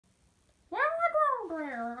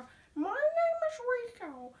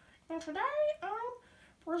today I'm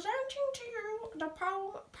presenting to you the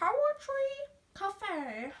Poetry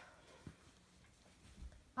Cafe.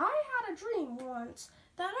 I had a dream once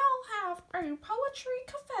that I'll have a poetry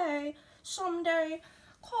cafe someday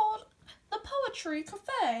called the Poetry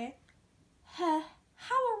Cafe. Heh,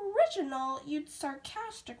 how original, you'd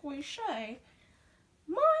sarcastically say.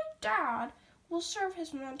 My dad will serve his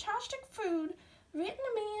fantastic food,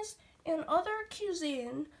 Vietnamese and other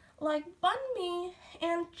cuisine, like banh mi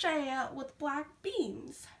and chai with black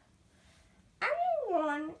beans.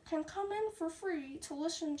 Anyone can come in for free to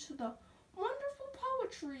listen to the wonderful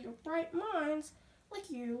poetry of bright minds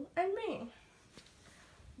like you and me.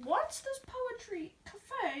 Once this poetry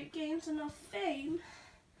cafe gains enough fame,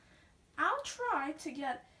 I'll try to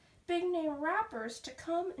get big name rappers to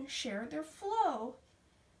come and share their flow.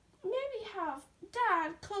 Maybe have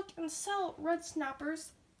Dad cook and sell red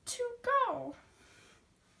snappers to go.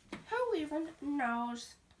 Who even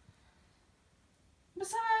knows?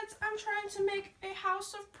 Besides, I'm trying to make a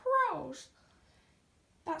house of prose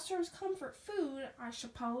that serves comfort food, I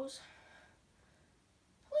suppose.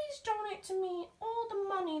 Please donate to me all the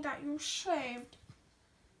money that you saved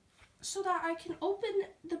so that I can open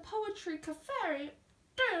the Poetry Cafe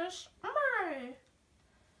this May.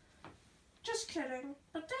 Just kidding,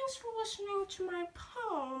 but thanks for listening to my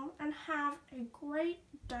poem and have a great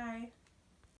day.